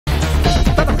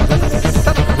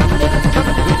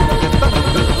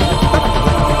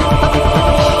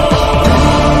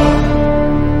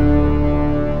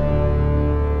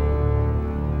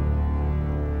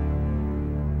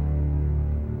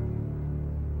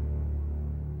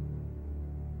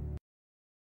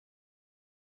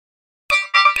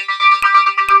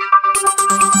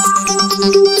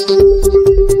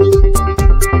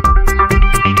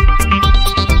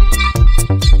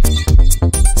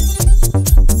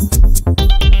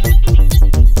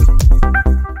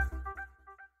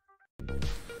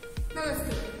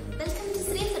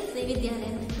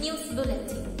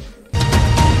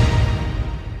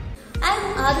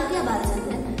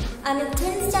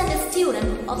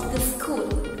of the school.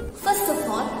 First of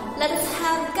all, let us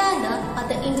have a gander at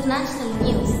the international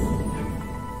news.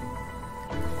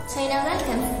 China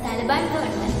welcomes Taliban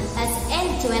government as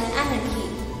end to an anarchy.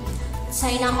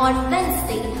 China on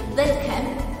Wednesday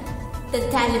welcomed the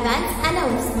Taliban's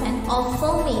announcement of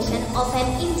formation of an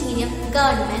interim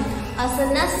government as a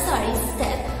necessary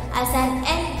step as an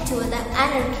end to the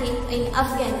anarchy in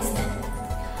Afghanistan.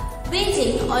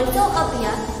 Beijing also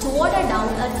appeared to water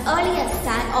down its earlier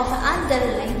stand of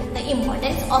underlining the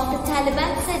importance of the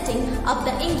Taliban setting up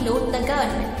the include the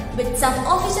government, which some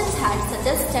officials had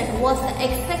suggested was the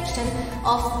exception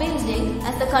of Beijing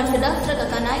as the country does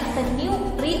recognize the new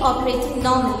reoperating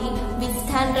normally. We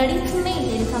stand ready to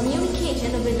maintain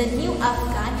communication with the new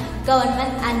Afghan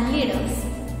government and leaders.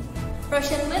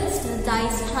 Russian minister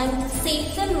dies trying to save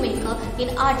filmmaker in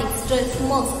Arctic stress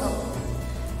Moscow.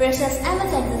 Russia's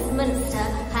emergency minister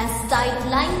has died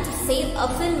trying to save a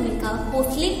filmmaker who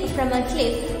slipped from a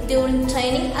cliff during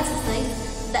training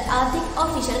exercise, the Arctic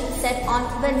official said on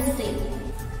Wednesday.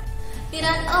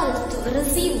 Iran urged to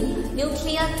resume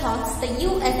nuclear talks. The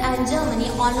US and Germany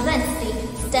on Wednesday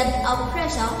stepped up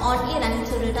pressure on Iran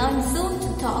to return soon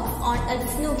to talks on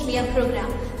its nuclear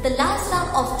program. The last round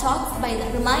of talks by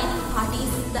the remaining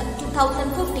parties, the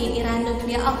 2015 Iran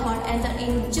nuclear accord entered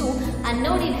in June, and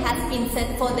no date has been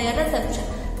set for their reception.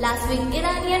 Last week,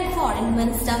 Iranian Foreign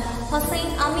Minister Hossein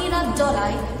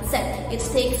Amir-Abdollahi said it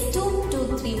takes 2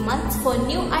 to 3 months for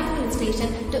new administration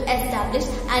to establish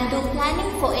and do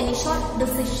planning for any short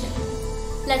decision.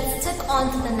 Let's check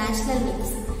on to the national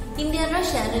news.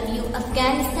 India-Russia review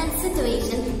Afghanistan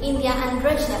situation. India and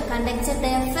Russia conducted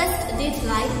their first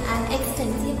detailed and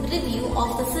extensive review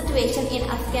of the situation in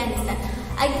Afghanistan,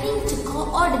 agreeing to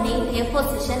coordinate their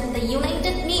position. The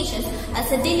United Nations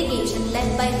as a delegation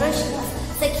led by Russia's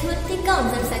Security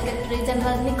Council Secretary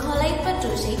General Nikolai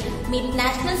Patrushev meet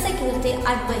National Security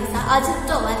Advisor Ajit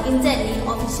Doval in Delhi,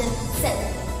 officials said.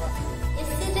 If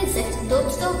they reject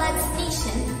door-to-door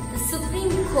vaccination, the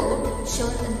Supreme Court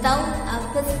shot down a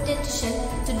petition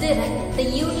to direct the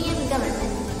Union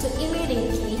government to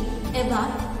immediately embark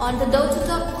on the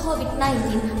door-to-door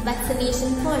COVID-19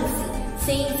 vaccination policy,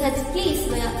 saying such pleas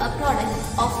were a product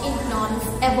of ignorance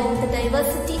about the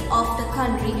diversity of the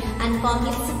country and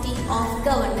complexity of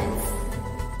governance.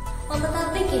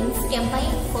 Mamata begins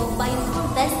campaign for Bipur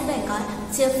West Bengal.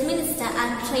 Chief Minister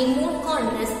and Trinamool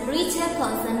Congress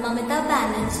chairperson Mamata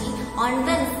Banerjee on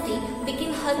Wednesday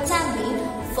began her campaign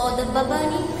for the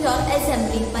Babani Pure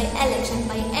Assembly by election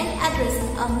by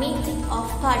addressing a meeting of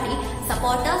party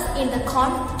supporters in the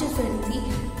constituency.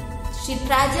 She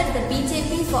trashed the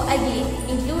BJP for again,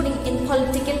 including in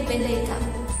political vendetta.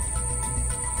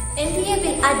 NDA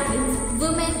will advance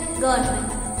women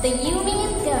government. The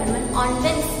Union government on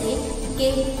Wednesday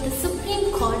gave the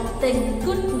Supreme Court the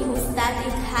good news that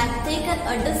it had taken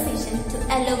a decision to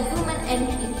allow women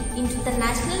entry into the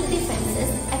National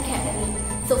Defences Academy.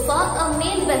 So far, a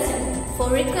male vessel for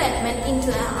requirement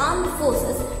into the armed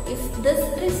forces. If this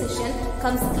decision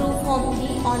comes through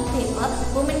formally on paper,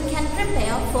 women can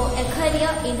prepare for a career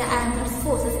in the armed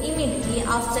forces immediately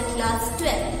after class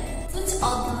 12. Switch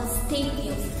off the state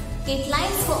news.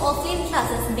 Guidelines for offline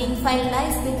classes being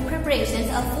finalized with preparations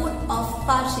afoot of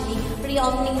partially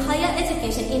reopening Higher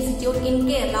Education Institute in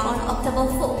Kerala on October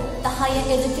 4. The Higher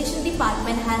Education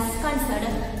Department has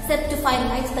considered set to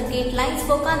finalize the guidelines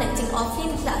for conducting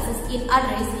offline classes in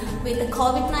accordance with the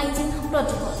COVID-19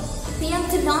 protocol. PM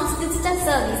to launch digital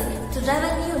service to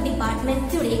Revenue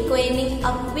Department today, claiming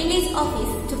a village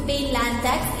office to pay land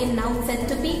tax in now said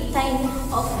to be time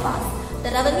of past. The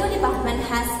Revenue Department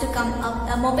has to come up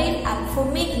a mobile app for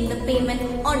making the payment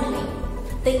online.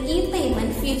 The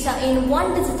e-payment feature in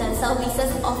one digital services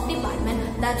of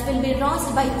department that will be launched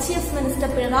by Chief Minister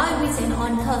Pinarayi Vijayan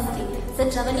on Thursday,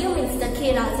 said Revenue Minister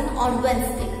K. Rajan on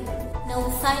Wednesday. Now,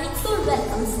 Sainik School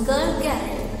welcomes Girl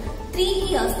Garden. 3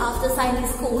 years after Sainik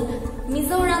School,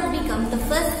 Mizoram becomes the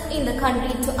first in the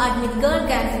country to admit Girl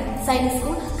Garden Sainik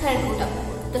School, Karakuta.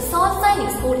 The South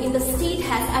Sainik School in the state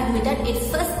has admitted its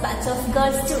first batch of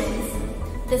girl students.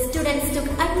 The students took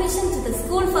admission to the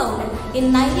school founded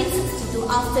in 1962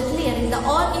 after clearing the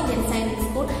All Indian Sainik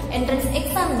School Entrance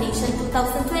Examination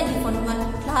 2021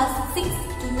 class 6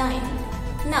 to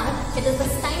 9. Now it is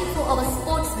the time for our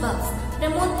sports buffs.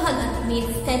 Pramod Bhagat made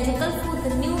tentacle for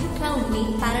the new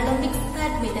crownly Paralympics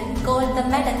badminton called the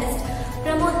medalist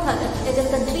Pramod Bhagat. It is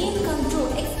a dream come true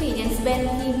experience when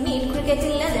he made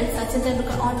cricketing legend Sachin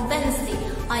Tendulkar on Wednesday.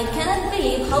 I cannot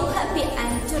believe how happy I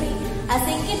am today. As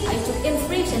a kid, I took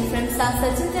inspiration from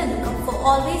Sachin Tendulkar for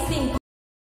always being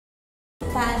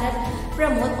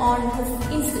Pramod on his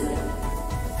Instagram.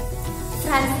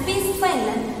 France faced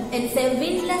Finland in a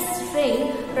winless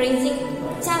Sree ranging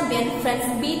champion France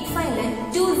beat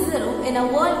Finland 2-0 in a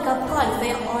World Cup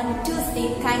qualifier on Tuesday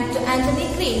thanks to Anthony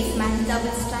Griezmann's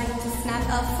double strike to snap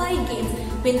a 5-game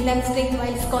win streak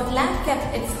while Scotland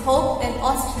kept its hope in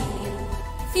Australia.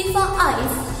 FIFA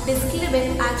eyes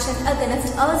disclaimed action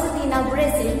against Argentina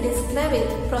Brazil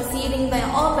disclaimed proceeding by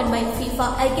opened by FIFA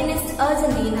against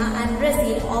Argentina and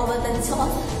Brazil over the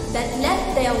toss that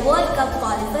left their World Cup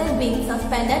qualifier being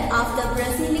suspended after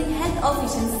Brazilian health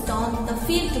officials stormed the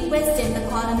field to question the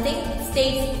quarantine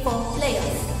states for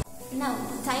players. Now,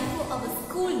 time for our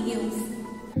school news.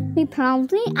 We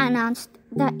proudly announced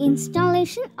the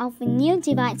installation of a new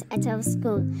device at our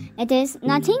school. It is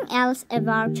nothing else a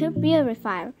water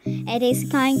purifier. It is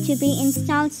going to be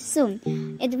installed soon.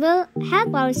 It will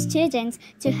help our students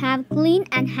to have clean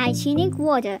and hygienic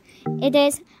water. It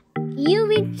is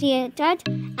UV treated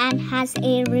and has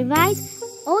a revised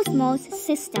osmosis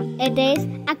system. It is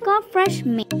Aquafresh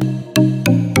made.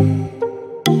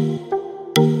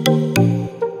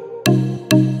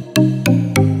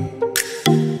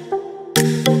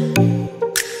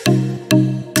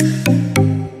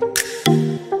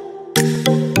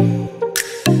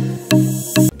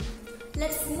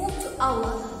 Let's move to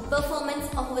our performance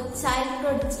of our child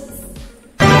prodigies.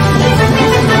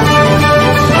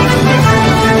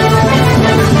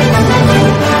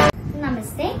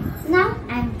 Namaste. Now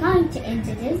I'm going to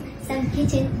introduce some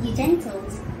kitchen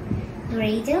utensils.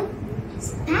 Griddle,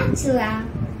 spatula,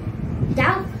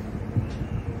 dove,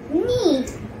 knead,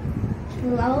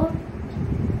 flour,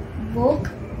 wok,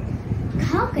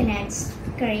 coconut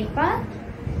scraper,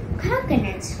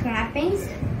 coconut scrapings,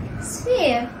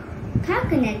 sphere,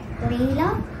 coconut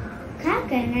peeler,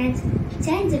 coconut,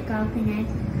 tender coconut,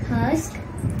 husk,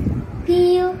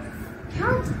 peel,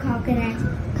 hot coconut,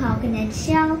 coconut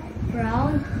shell,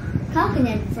 brown,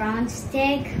 coconut front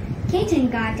stick, kitchen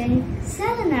garden,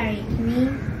 culinary cream,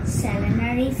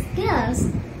 culinary skills,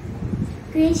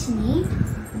 Krishni,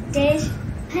 dish,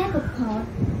 pepper pot,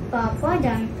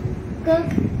 papadam, cook,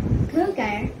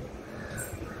 cooker.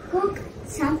 Cook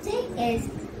something is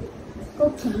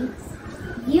cooking.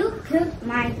 You cook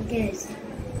my goods.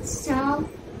 Stove,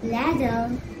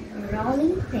 ladle,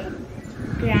 rolling pin,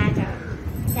 grater.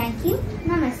 Thank you.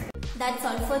 Namaste. That's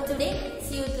all for today.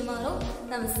 See you tomorrow.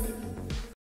 Namaste.